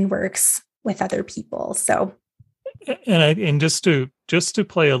their brain works with other people. So. And just to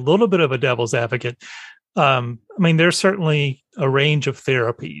play a little bit of a devil's advocate, there's certainly a range of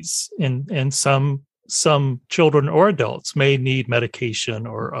therapies, and some children or adults may need medication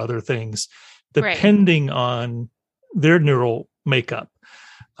or other things, depending on their neural makeup.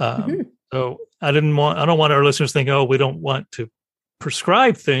 So I don't want our listeners to think, oh, we don't want to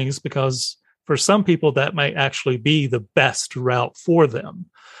prescribe things, because for some people that might actually be the best route for them.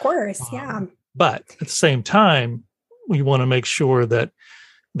 Of course, yeah. But at the same time, we want to make sure that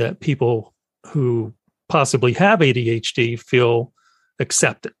people who possibly have ADHD feel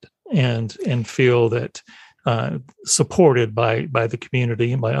accepted and feel that supported by the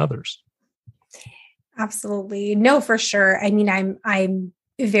community and by others. Absolutely. No, for sure. I'm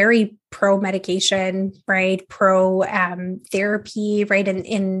very pro medication, right? Pro therapy, right?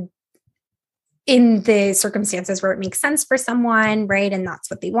 And in the circumstances where it makes sense for someone, right? And that's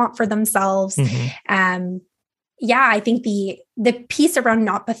what they want for themselves. I think the piece around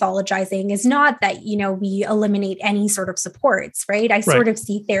not pathologizing is not that, we eliminate any sort of supports, right? I sort of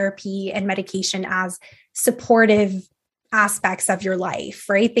see therapy and medication as supportive aspects of your life,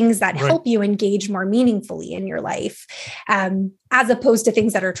 right? Things that help you engage more meaningfully in your life, as opposed to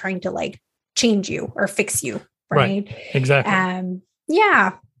things that are trying to like change you or fix you, right? Exactly.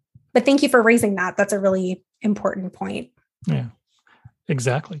 But thank you for raising that. That's a really important point. Yeah,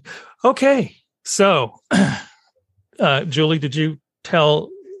 exactly. Okay. So, Julie, did you tell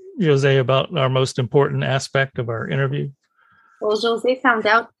Jose about our most important aspect of our interview? Well, Jose found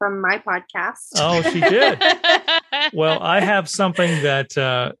out from my podcast. Oh, she did. Well, I have something that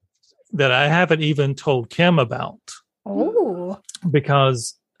I haven't even told Kim about. Oh,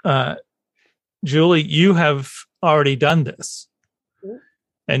 because Julie, you have already done this,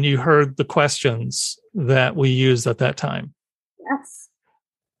 and you heard the questions that we used at that time. Yes.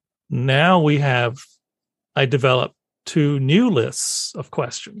 Now I developed 2 new lists of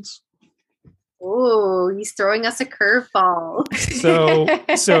questions. Oh, he's throwing us a curveball.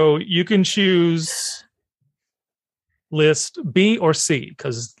 So you can choose list B or C,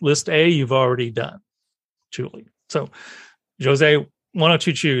 because list A you've already done, Julie. So, Jose, why don't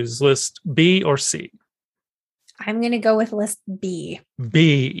you choose list B or C? I'm going to go with list B.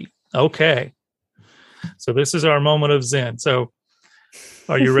 B. Okay. So this is our moment of Zen. So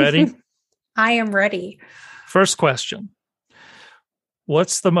are you ready? I am ready. First question.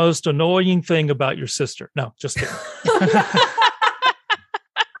 What's the most annoying thing about your sister? No, just kidding.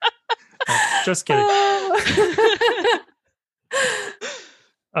 Just kidding.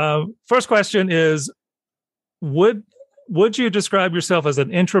 First question is, would you describe yourself as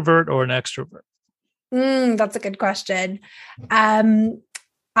an introvert or an extrovert? That's a good question.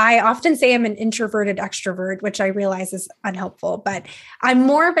 I often say I'm an introverted extrovert, which I realize is unhelpful, but I'm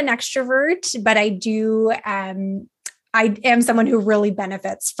more of an extrovert, but I am someone who really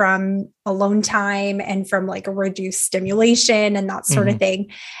benefits from alone time and from like a reduced stimulation and that sort of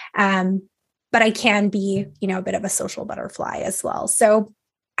thing. But I can be, a bit of a social butterfly as well. So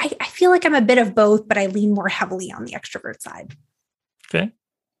I feel like I'm a bit of both, but I lean more heavily on the extrovert side. Okay.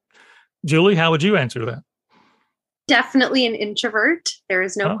 Julie, how would you answer that? Definitely an introvert. There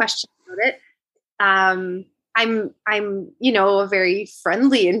is no question about it. I'm a very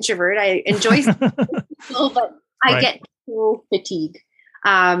friendly introvert. I enjoy people, but I get so fatigue.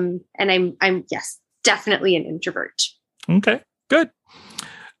 And I'm definitely an introvert. Okay, good.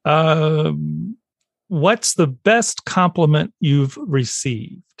 What's the best compliment you've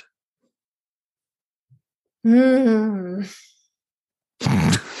received? That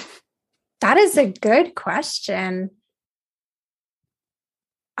is a good question.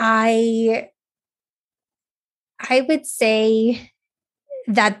 I would say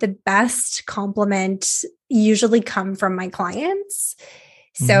that the best compliment usually come from my clients.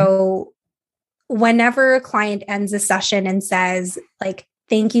 So whenever a client ends a session and says, like,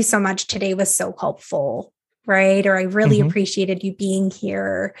 thank you so much, today was so helpful, right? Or I really appreciated you being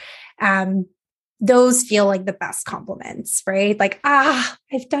here. Those feel like the best compliments, right? Like,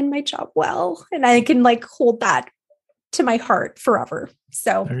 I've done my job well. And I can like hold that to my heart forever.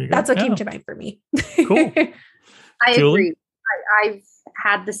 So that's what came to mind for me. Cool. I agree. I've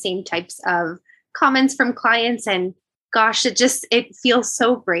had the same types of comments from clients, and gosh, it feels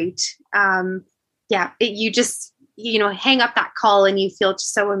so great. You just, hang up that call and you feel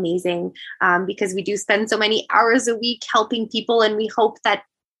just so amazing, because we do spend so many hours a week helping people, and we hope that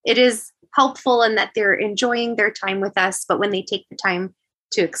it is helpful and that they're enjoying their time with us. But when they take the time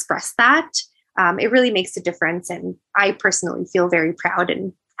to express that, it really makes a difference. And I personally feel very proud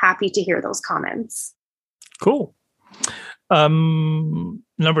and happy to hear those comments. Cool.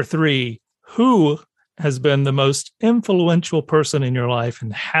 Number 3, who has been the most influential person in your life,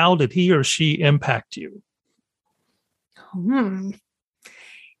 and how did he or she impact you?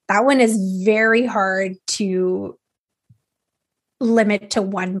 That one is very hard to limit to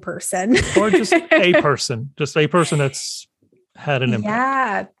one person. Or just a person that's had an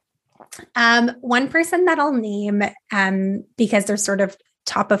impact. Yeah. One person that I'll name, because they're sort of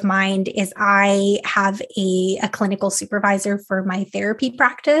top of mind, is I have a clinical supervisor for my therapy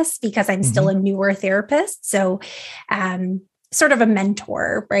practice because I'm still a newer therapist. So sort of a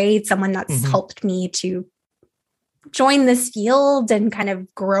mentor, right? Someone that's helped me to join this field and kind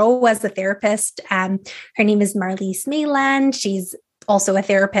of grow as a therapist. Her name is Marlise Mayland. She's also a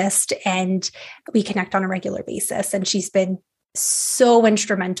therapist, and we connect on a regular basis. And she's been so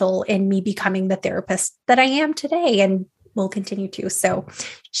instrumental in me becoming the therapist that I am today, and will continue to. So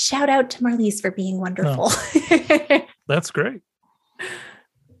shout out to Marlise for being wonderful. Oh, that's great.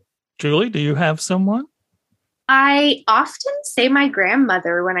 Julie, do you have someone? I often say my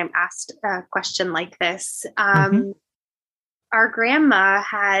grandmother when I'm asked a question like this. Our grandma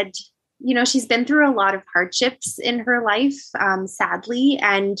had, she's been through a lot of hardships in her life, sadly,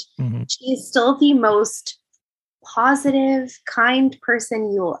 and she is still the most positive, kind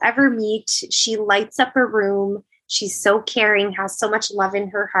person you will ever meet. She lights up a room. She's so caring, has so much love in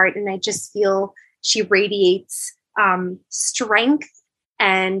her heart. And I just feel she radiates strength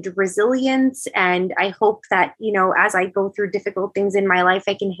and resilience. And I hope that, as I go through difficult things in my life,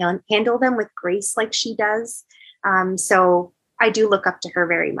 I can handle them with grace like she does. So I do look up to her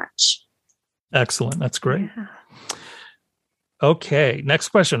very much. Excellent. That's great. Yeah. Okay. Next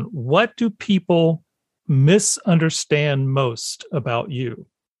question. What do people misunderstand most about you?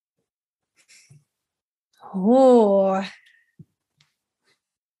 Oh,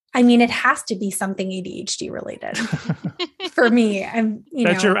 I mean, it has to be something ADHD related for me.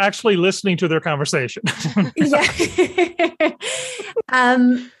 You're actually listening to their conversation. Yeah.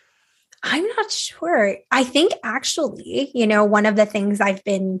 I'm not sure. I think actually, one of the things I've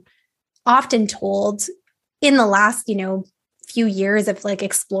been often told in the last, few years of like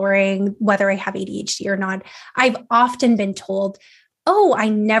exploring whether I have ADHD or not, I've often been told, oh, I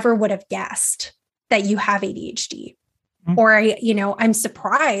never would have guessed that you have ADHD. Or I'm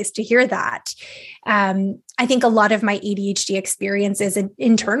surprised to hear that. I think a lot of my ADHD experience is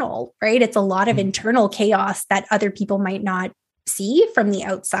internal, right? It's a lot of internal chaos that other people might not see from the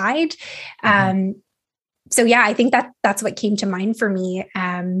outside. So yeah, I think that's what came to mind for me.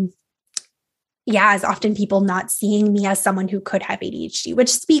 As often people not seeing me as someone who could have ADHD, which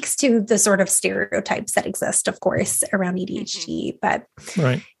speaks to the sort of stereotypes that exist, of course, around ADHD. But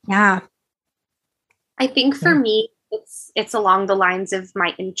right. Yeah. I think for me, it's along the lines of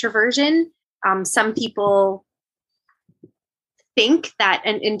my introversion. Some people think that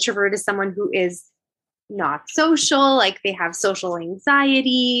an introvert is someone who is not social, like they have social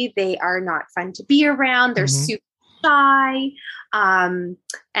anxiety, they are not fun to be around, they're super shy. And,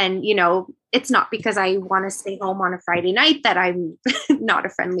 it's not because I want to stay home on a Friday night that I'm not a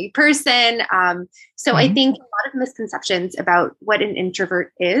friendly person. So I think a lot of misconceptions about what an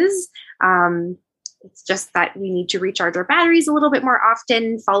introvert is. It's just that we need to recharge our batteries a little bit more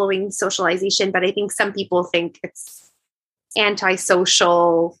often following socialization. But I think some people think it's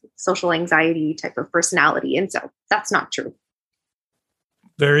antisocial, social anxiety type of personality. And so that's not true.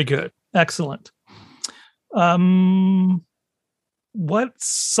 Very good. Excellent. What's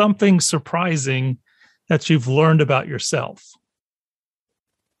something surprising that you've learned about yourself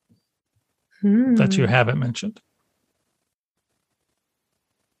that you haven't mentioned?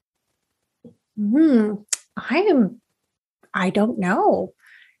 I don't know.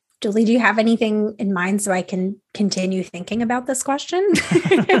 Julie, do you have anything in mind so I can continue thinking about this question?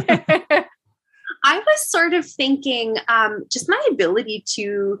 I was sort of thinking just my ability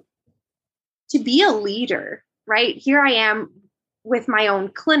to be a leader, right? Here I am with my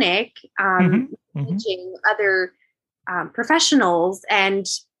own clinic, teaching other professionals, and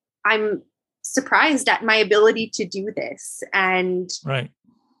I'm surprised at my ability to do this, and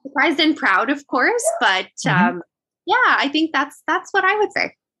surprised and proud, of course, but I think that's what I would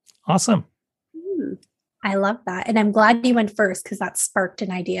say. Awesome. I love that. And I'm glad you went first, because that sparked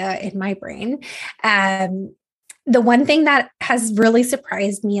an idea in my brain. The one thing that has really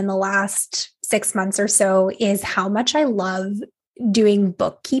surprised me in the last 6 months or so is how much I love doing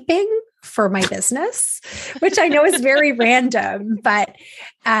bookkeeping for my business, which I know is very random, but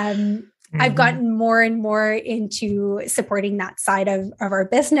I've gotten more and more into supporting that side of our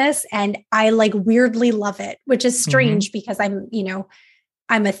business. And I like weirdly love it, which is strange because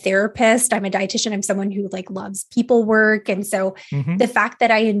I'm a therapist, I'm a dietitian, I'm someone who like loves people work. And so the fact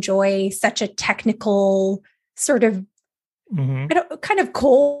that I enjoy such a technical sort of kind of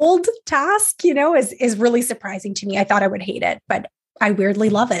cold task, is really surprising to me. I thought I would hate it, but I weirdly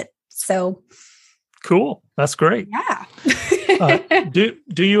love it. So cool. That's great. Yeah.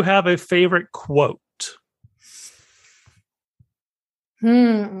 Do you have a favorite quote?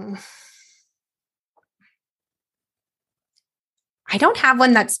 I don't have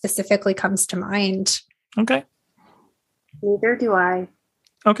one that specifically comes to mind. Okay. Neither do I.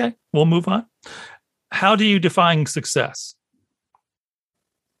 Okay. We'll move on. How do you define success?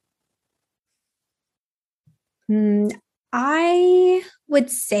 I would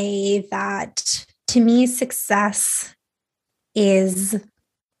say that to me, success is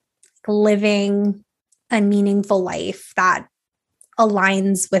living a meaningful life that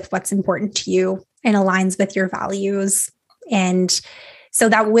aligns with what's important to you and aligns with your values. And so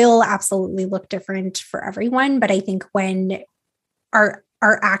that will absolutely look different for everyone. But I think when our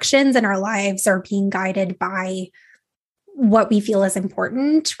actions and our lives are being guided by what we feel is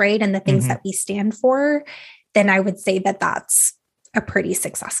important, right? And the things that we stand for, then I would say that that's a pretty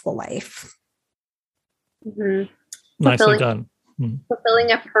successful life. Nicely done.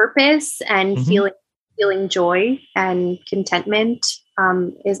 Fulfilling a purpose and feeling joy and contentment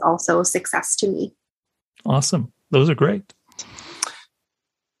is also success to me. Awesome. Those are great.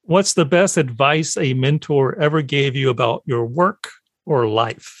 What's the best advice a mentor ever gave you about your work or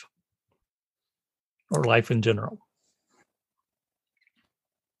life in general?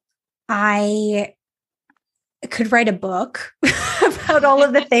 I could write a book about all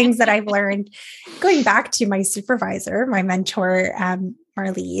of the things that I've learned going back to my supervisor, my mentor,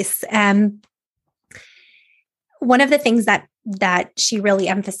 Marlise. One of the things that she really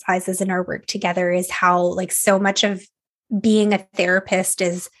emphasizes in our work together is how like so much of being a therapist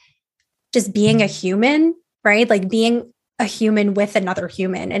is just being a human, right? Like being a human with another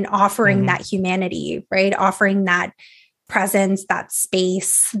human and offering that humanity, right? Offering that presence, that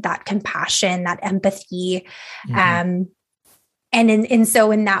space, that compassion, that empathy. And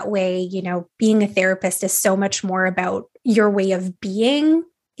so in that way, being a therapist is so much more about your way of being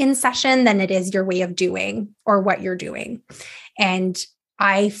in session than it is your way of doing or what you're doing. And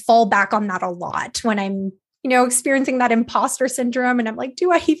I fall back on that a lot when I'm, experiencing that imposter syndrome. And I'm like,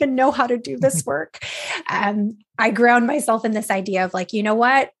 do I even know how to do this work? I ground myself in this idea of like, you know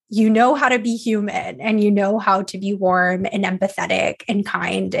what? You know how to be human and you know how to be warm and empathetic and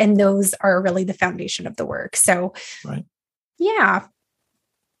kind. And those are really the foundation of the work. So, yeah.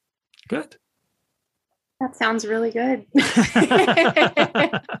 Good. That sounds really good.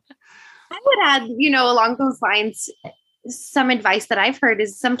 I would add, along those lines, some advice that I've heard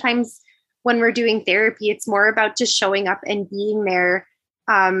is sometimes when we're doing therapy, it's more about just showing up and being there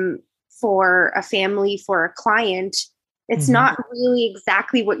for a family, for a client. It's not really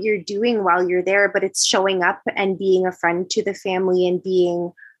exactly what you're doing while you're there, but it's showing up and being a friend to the family and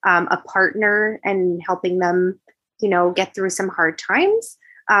being a partner and helping them, get through some hard times.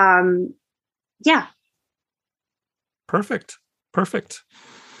 Yeah. Perfect.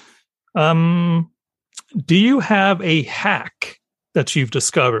 Do you have a hack that you've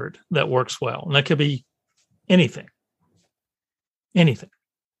discovered that works well? And that could be anything.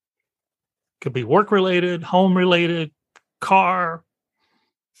 Could be work related, home related, car,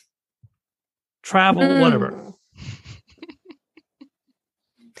 travel, whatever.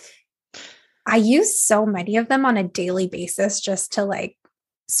 I use so many of them on a daily basis just to like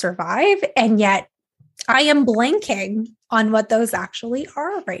survive. And yet I am blanking on what those actually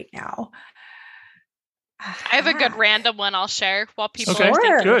are right now. I have a good random one I'll share while people Okay,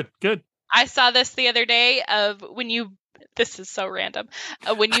 are thinking. good. I saw this the other day of this is so random,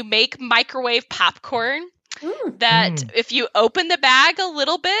 when you make microwave popcorn, that if you open the bag a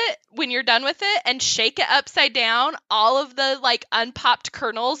little bit when you're done with it and shake it upside down, all of the like unpopped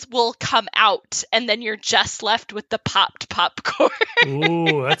kernels will come out, and then you're just left with the popped popcorn.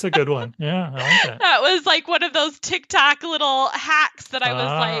 Ooh, that's a good one. Yeah, I like that. That was like one of those TikTok little hacks that I was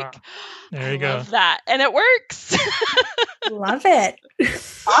like, there you I love that. And it works. Love it.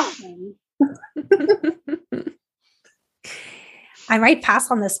 Awesome. I might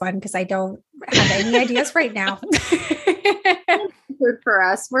pass on this one because I don't have any ideas right now. Good for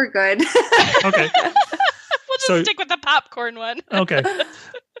us. We're good. Okay. We'll just stick with the popcorn one. Okay.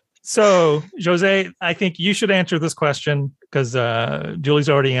 So, Jose, I think you should answer this question because Julie's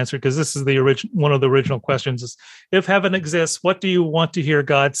already answered, because this is one of the original questions is, if heaven exists, what do you want to hear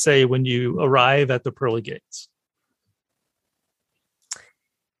God say when you arrive at the pearly gates?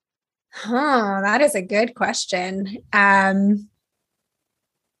 That is a good question.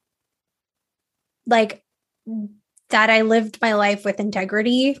 Like that I lived my life with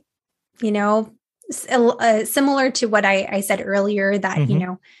integrity, similar to what I said earlier,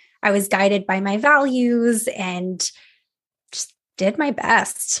 that, I was guided by my values and just did my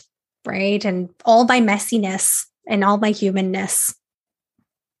best, right? And all my messiness and all my humanness.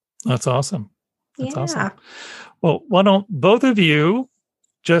 That's awesome. That's awesome. Well, why don't both of you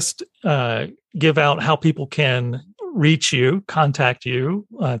just give out how people can reach you, contact you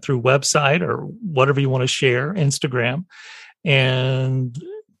through website or whatever you want to share, Instagram, and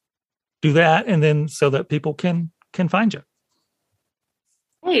do that, and then so that people can find you.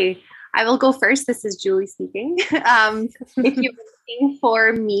 Hey, I will go first. This is Julie speaking. If you're looking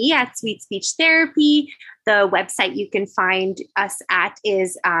for me at Sweet Speech Therapy, the website you can find us at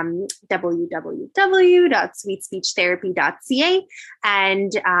is www.sweetspeechtherapy.ca.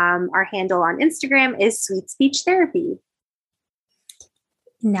 And our handle on Instagram is Sweet Speech Therapy.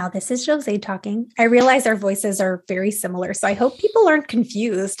 Now, this is Jose talking. I realize our voices are very similar, so I hope people aren't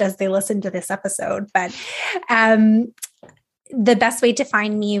confused as they listen to this episode. But the best way to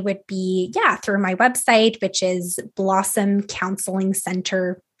find me would be, through my website, which is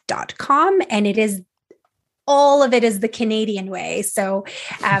blossomcounselingcenter.com. And all of it is the Canadian way. So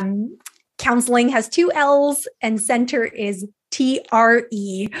counseling has 2 L's and center is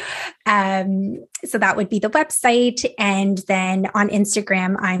TRE. So that would be the website. And then on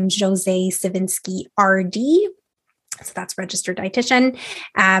Instagram, I'm Jose Savinsky RD. So that's registered dietitian.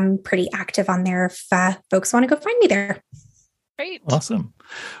 Pretty active on there if folks want to go find me there. Great. Awesome.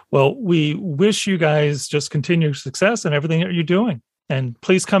 Well, we wish you guys just continued success in everything that you're doing. And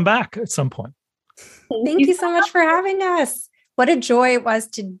please come back at some point. Thank you so much for having us. What a joy it was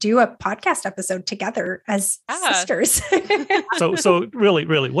to do a podcast episode together as sisters. So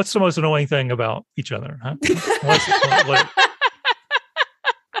really, what's the most annoying thing about each other? Huh?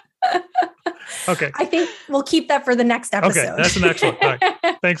 Okay. I think we'll keep that for the next episode. Okay, that's the next one. All right.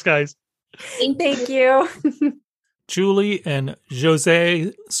 Thanks, guys. Thank you. Julie and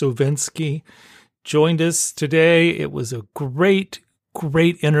Jose Savinsky joined us today. It was a great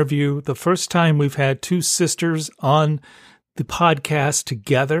interview. The first time we've had 2 sisters on the podcast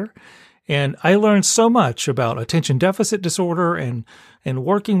together. And I learned so much about attention deficit disorder and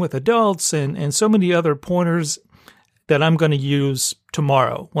working with adults and so many other pointers that I'm going to use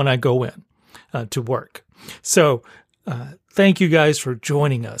tomorrow when I go in to work. So thank you guys for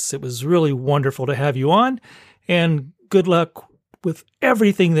joining us. It was really wonderful to have you on, and good luck with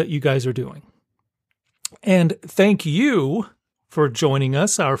everything that you guys are doing. And thank you for joining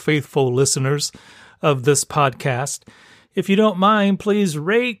us, our faithful listeners of this podcast. If you don't mind, please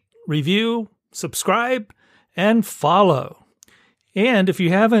rate, review, subscribe, and follow. And if you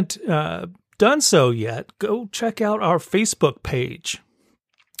haven't done so yet, go check out our Facebook page.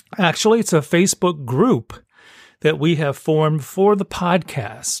 Actually, it's a Facebook group that we have formed for the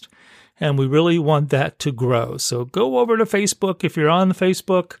podcast, and we really want that to grow. So go over to Facebook. If you're on the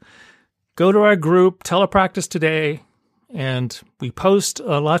Facebook, go to our group, Telepractice Today, and we post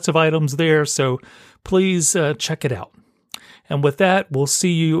lots of items there, so please check it out. And with that, we'll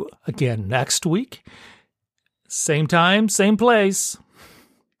see you again next week. Same time, same place.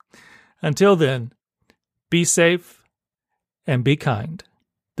 Until then, be safe and be kind.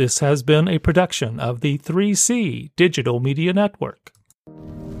 This has been a production of the 3C Digital Media Network.